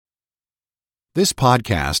This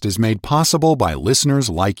podcast is made possible by listeners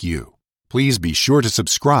like you. Please be sure to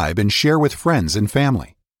subscribe and share with friends and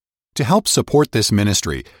family. To help support this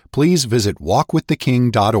ministry, please visit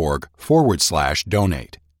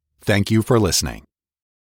walkwiththeking.org/donate. Thank you for listening.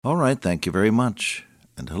 All right, thank you very much.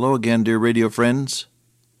 And hello again, dear radio friends.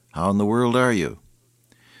 How in the world are you?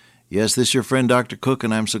 Yes, this is your friend Dr. Cook,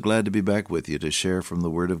 and I'm so glad to be back with you to share from the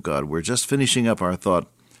Word of God. We're just finishing up our thought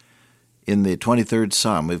in the 23rd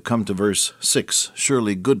Psalm. We've come to verse 6.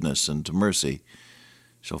 Surely goodness and mercy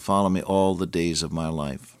shall follow me all the days of my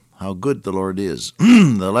life. How good the Lord is.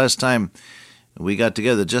 The last time we got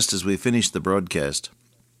together, just as we finished the broadcast,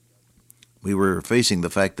 we were facing the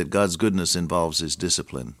fact that God's goodness involves His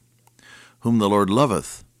discipline. Whom the Lord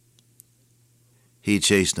loveth, He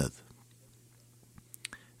chasteneth,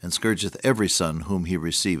 and scourgeth every son whom He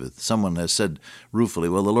receiveth. Someone has said ruefully,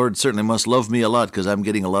 well, the Lord certainly must love me a lot because I'm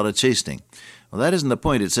getting a lot of chastening. Well, that isn't the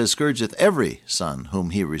point. It says, scourgeth every son whom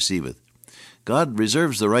He receiveth. God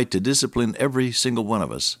reserves the right to discipline every single one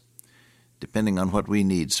of us, depending on what we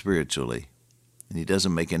need spiritually. And He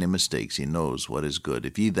doesn't make any mistakes. He knows what is good.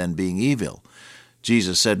 If ye then, being evil,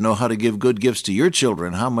 Jesus said, know how to give good gifts to your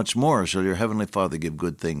children, how much more shall your heavenly Father give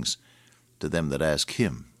good things to them that ask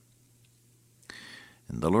Him?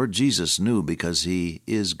 And the Lord Jesus knew, because He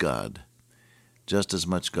is God, just as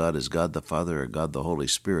much God as God the Father or God the Holy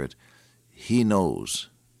Spirit. He knows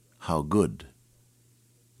how good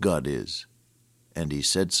God is, and He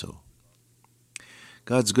said so.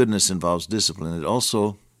 God's goodness involves discipline. It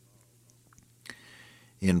also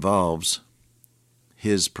involves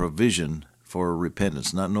His provision for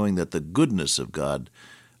repentance, not knowing that the goodness of God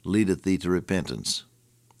leadeth thee to repentance.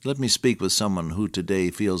 Let me speak with someone who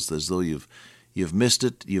today feels as though you've missed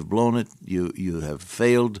it, you've blown it, you have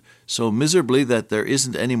failed so miserably that there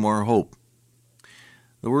isn't any more hope.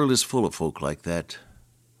 The world is full of folk like that,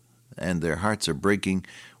 and their hearts are breaking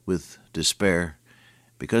with despair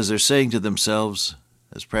because they're saying to themselves,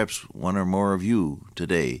 as perhaps one or more of you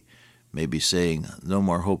today may be saying, no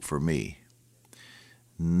more hope for me.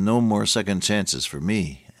 No more second chances for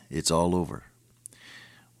me. It's all over.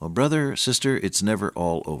 Well, brother, sister, it's never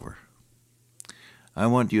all over. I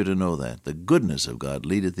want you to know that. The goodness of God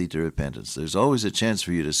leadeth thee to repentance. There's always a chance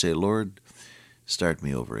for you to say, Lord, start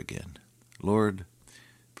me over again. Lord,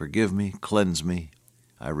 forgive me, cleanse me.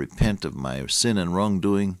 I repent of my sin and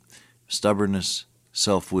wrongdoing, stubbornness,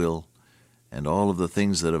 self-will, and all of the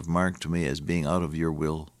things that have marked me as being out of your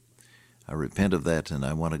will. I repent of that, and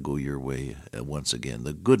I want to go your way once again.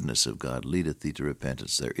 The goodness of God leadeth thee to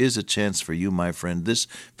repentance. There is a chance for you, my friend, this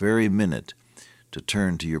very minute, to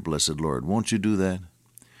turn to your blessed Lord. Won't you do that?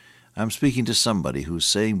 I'm speaking to somebody who's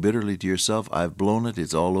saying bitterly to yourself, I've blown it,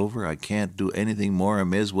 it's all over, I can't do anything more, I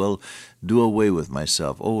may as well do away with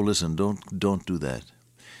myself. Oh, listen, don't do that.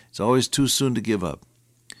 It's always too soon to give up.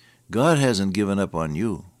 God hasn't given up on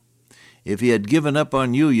you. If He had given up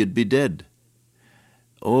on you, you'd be dead.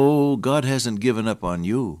 Oh, God hasn't given up on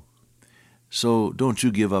you. So don't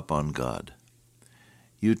you give up on God.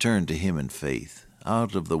 You turn to Him in faith,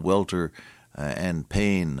 out of the welter and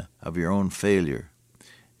pain of your own failure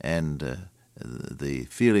and the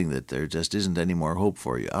feeling that there just isn't any more hope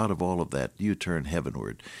for you. Out of all of that, you turn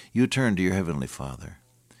heavenward. You turn to your Heavenly Father,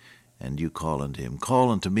 and you call unto Him.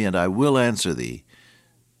 Call unto me, and I will answer thee,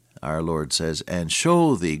 our Lord says, and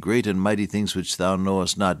show thee great and mighty things which thou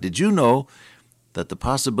knowest not. Did you know that the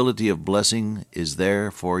possibility of blessing is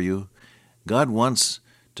there for you? God wants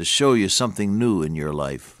to show you something new in your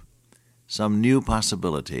life, some new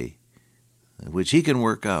possibility, which He can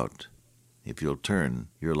work out if you'll turn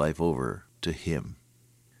your life over to Him.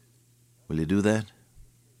 Will you do that?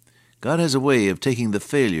 God has a way of taking the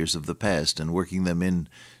failures of the past and working them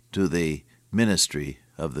into the ministry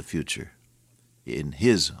of the future in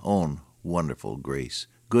His own wonderful grace,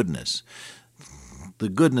 goodness. The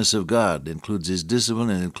goodness of God includes His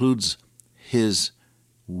discipline and includes His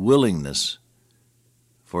willingness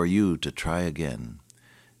for you to try again.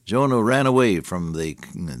 Jonah ran away from the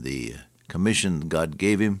commission God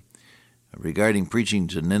gave him regarding preaching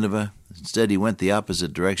to Nineveh. Instead, he went the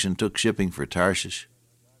opposite direction, took shipping for Tarshish.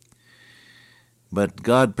 But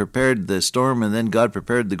God prepared the storm, and then God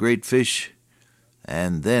prepared the great fish.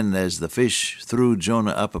 And then, as the fish threw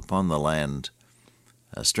Jonah up upon the land,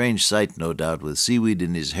 a strange sight, no doubt, with seaweed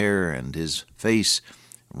in his hair and his face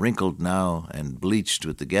wrinkled now and bleached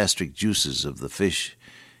with the gastric juices of the fish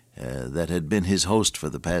that had been his host for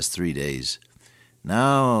the past 3 days.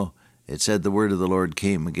 Now, it said, the word of the Lord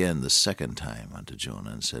came again the second time unto Jonah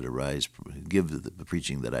and said, Arise, give the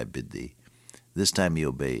preaching that I bid thee. This time he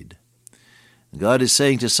obeyed. God is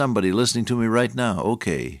saying to somebody listening to me right now,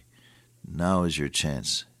 okay, now is your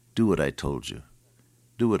chance. Do what I told you.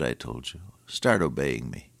 Do what I told you. Start obeying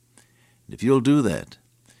me. And if you'll do that,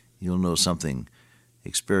 you'll know something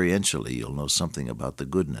experientially. You'll know something about the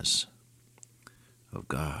goodness of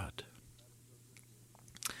God.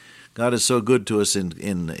 God is so good to us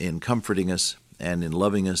in comforting us and in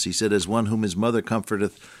loving us. He said, as one whom his mother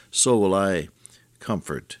comforteth, so will I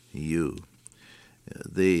comfort you.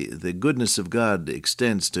 The goodness of God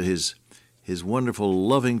extends to his wonderful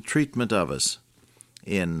loving treatment of us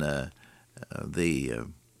in the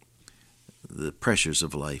pressures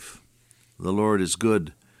of life. The Lord is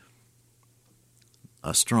good,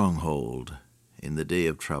 a stronghold in the day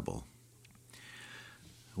of trouble.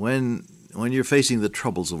 When you're facing the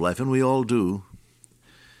troubles of life, and we all do,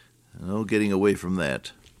 no getting away from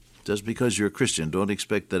that. Just because you're a Christian, don't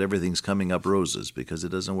expect that everything's coming up roses, because it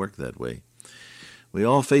doesn't work that way. We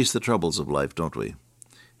all face the troubles of life, don't we?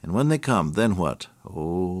 And when they come, then what?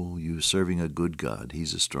 Oh, you're serving a good God.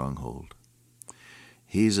 He's a stronghold.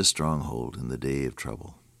 He's a stronghold in the day of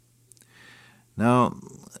trouble. Now,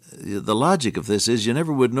 the logic of this is you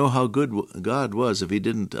never would know how good God was if he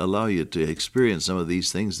didn't allow you to experience some of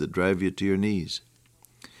these things that drive you to your knees.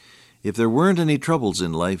 If there weren't any troubles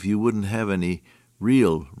in life, you wouldn't have any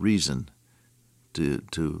real reason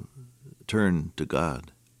to turn to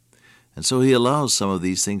God. And so he allows some of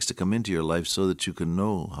these things to come into your life so that you can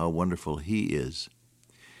know how wonderful he is.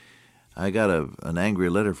 I got an angry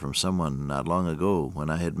letter from someone not long ago when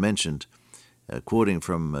I had mentioned, quoting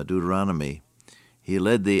from Deuteronomy, he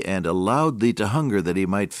led thee and allowed thee to hunger that he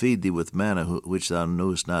might feed thee with manna which thou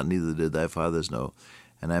knewest not, neither did thy fathers know.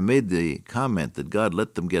 And I made the comment that God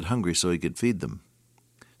let them get hungry so he could feed them,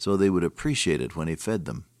 so they would appreciate it when he fed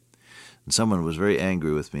them. And someone was very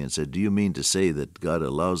angry with me and said, do you mean to say that God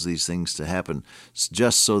allows these things to happen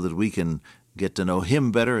just so that we can get to know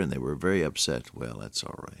him better? And they were very upset. Well, that's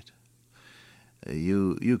all right.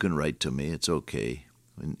 You can write to me. It's okay.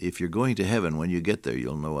 And if you're going to heaven, when you get there,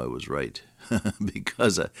 you'll know I was right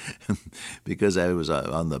because I was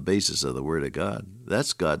on the basis of the Word of God.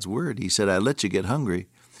 That's God's Word. He said, I let you get hungry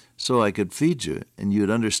so I could feed you, and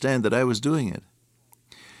you'd understand that I was doing it.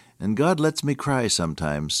 And God lets me cry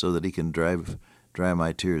sometimes so that he can dry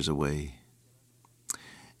my tears away.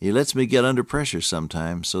 He lets me get under pressure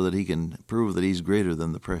sometimes so that he can prove that he's greater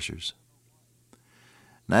than the pressures.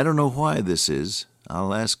 And I don't know why this is.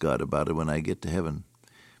 I'll ask God about it when I get to heaven.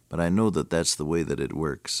 But I know that that's the way that it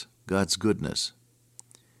works. God's goodness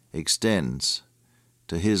extends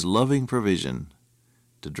to his loving provision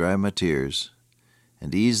to dry my tears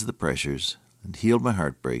and ease the pressures and heal my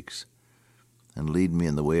heartbreaks and lead me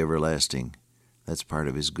in the way everlasting. That's part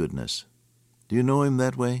of his goodness. Do you know him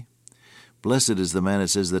that way? Blessed is the man, it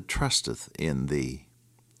says, that trusteth in thee.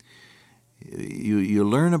 You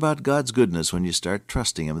learn about God's goodness when you start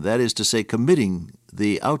trusting him. That is to say, committing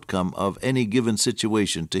the outcome of any given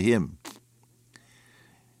situation to him.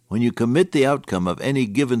 When you commit the outcome of any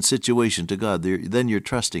given situation to God, then you're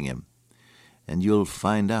trusting him. And you'll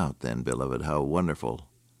find out then, beloved, how wonderful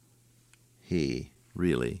he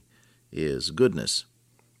really is. Goodness.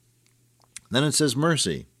 Then it says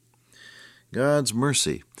mercy. God's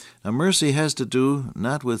mercy. Now, mercy has to do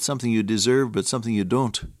not with something you deserve, but something you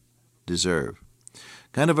don't deserve.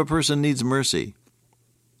 Kind of a person needs mercy?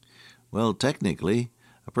 Well, technically,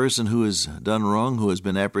 a person who has done wrong, who has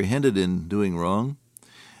been apprehended in doing wrong,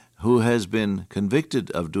 who has been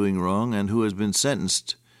convicted of doing wrong, and who has been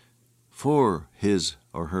sentenced for his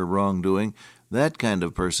or her wrongdoing, that kind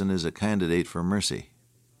of person is a candidate for mercy.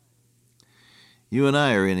 You and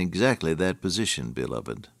I are in exactly that position,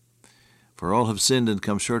 beloved. For all have sinned and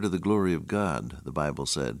come short of the glory of God, the Bible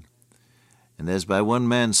said. And as by one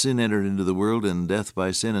man sin entered into the world, and death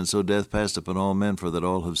by sin, and so death passed upon all men, for that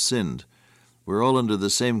all have sinned. We're all under the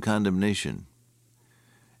same condemnation.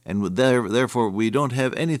 And therefore we don't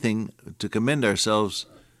have anything to commend ourselves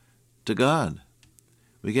to God.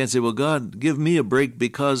 We can't say, well, God, give me a break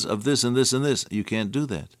because of this and this and this. You can't do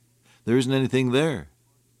that. There isn't anything there.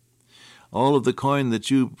 All of the coin that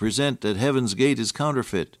you present at heaven's gate is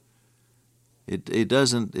counterfeit. It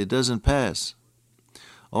doesn't pass.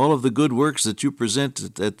 All of the good works that you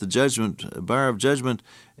present at the bar of judgment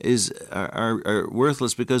are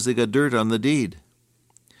worthless because they got dirt on the deed.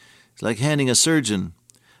 It's like handing a surgeon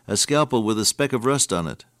a scalpel with a speck of rust on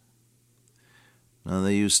it. Now,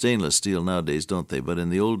 they use stainless steel nowadays, don't they? But in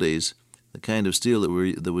the old days, the kind of steel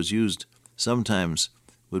that was used sometimes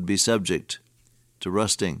would be subject to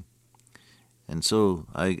rusting. And so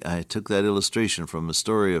I took that illustration from a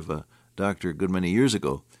story of a doctor a good many years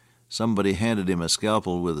ago. Somebody handed him a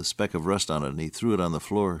scalpel with a speck of rust on it, and he threw it on the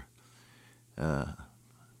floor,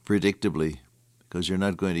 predictably, because you're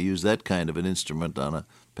not going to use that kind of an instrument on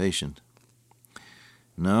patient.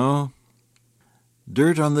 No,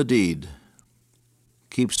 dirt on the deed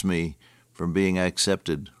keeps me from being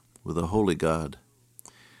accepted with a holy God.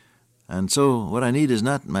 And so what I need is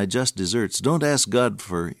not my just deserts. Don't ask God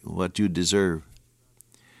for what you deserve.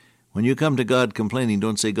 When you come to God complaining,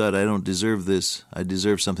 don't say, God, I don't deserve this. I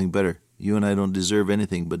deserve something better. You and I don't deserve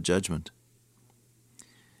anything but judgment.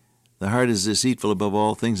 The heart is deceitful above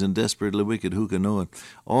all things and desperately wicked. Who can know it?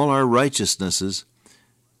 All our righteousnesses,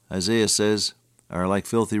 Isaiah says, are like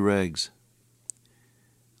filthy rags.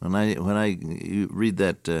 When I read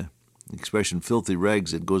that expression, filthy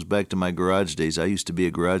rags, it goes back to my garage days. I used to be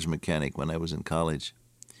a garage mechanic when I was in college.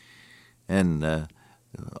 And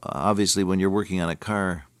obviously when you're working on a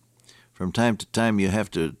car, from time to time you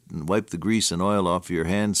have to wipe the grease and oil off your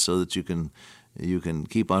hands so that you can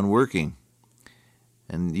keep on working.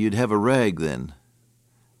 And you'd have a rag then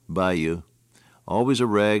by you, always a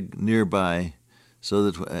rag nearby,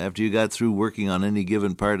 so that after you got through working on any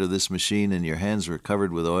given part of this machine and your hands were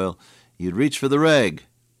covered with oil, you'd reach for the rag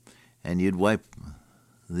and you'd wipe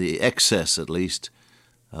the excess, at least,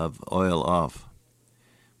 of oil off.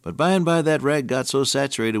 But by and by that rag got so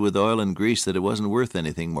saturated with oil and grease that it wasn't worth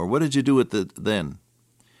anything more. What did you do with it then?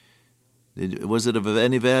 Was it of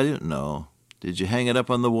any value? No. Did you hang it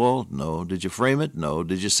up on the wall? No. Did you frame it? No.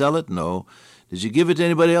 Did you sell it? No. Did you give it to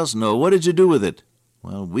anybody else? No. What did you do with it?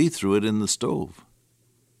 Well, we threw it in the stove.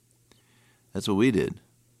 That's what we did.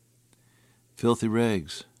 Filthy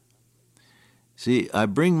rags. See, I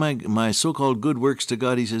bring my so-called good works to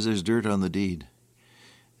God. He says there's dirt on the deed.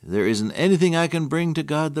 There isn't anything I can bring to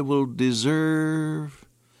God that will deserve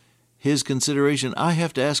His consideration. I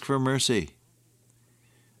have to ask for mercy.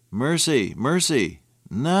 Mercy, mercy,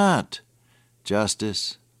 not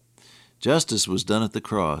justice. Justice was done at the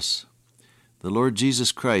cross. The Lord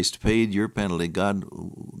Jesus Christ paid your penalty.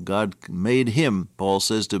 God made Him, Paul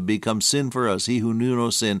says, to become sin for us, He who knew no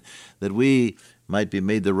sin, that we might be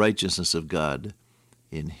made the righteousness of God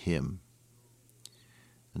in Him.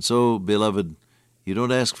 And so, beloved, you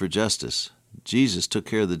don't ask for justice. Jesus took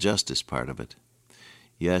care of the justice part of it.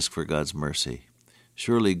 You ask for God's mercy.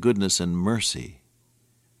 Surely goodness and mercy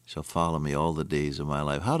shall follow me all the days of my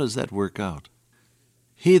life. How does that work out?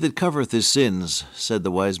 He that covereth his sins, said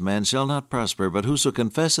the wise man, shall not prosper, but whoso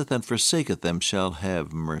confesseth and forsaketh them shall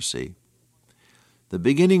have mercy. The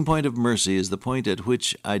beginning point of mercy is the point at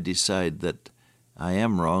which I decide that I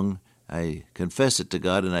am wrong, I confess it to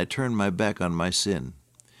God, and I turn my back on my sin.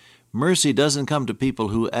 Mercy doesn't come to people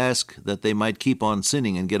who ask that they might keep on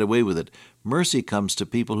sinning and get away with it. Mercy comes to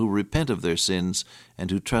people who repent of their sins and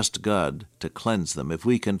who trust God to cleanse them. If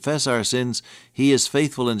we confess our sins, He is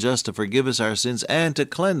faithful and just to forgive us our sins and to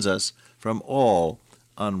cleanse us from all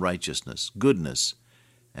unrighteousness, goodness,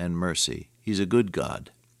 and mercy. He's a good God,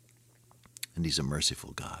 and He's a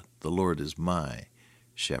merciful God. The Lord is my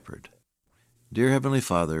shepherd. Dear Heavenly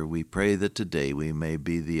Father, we pray that today we may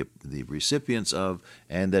be the recipients of,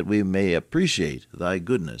 and that we may appreciate Thy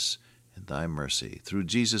goodness and Thy mercy. Through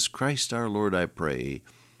Jesus Christ our Lord, I pray.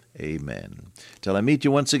 Amen. Till I meet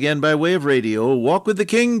you once again by way of radio, walk with the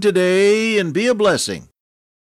King today and be a blessing.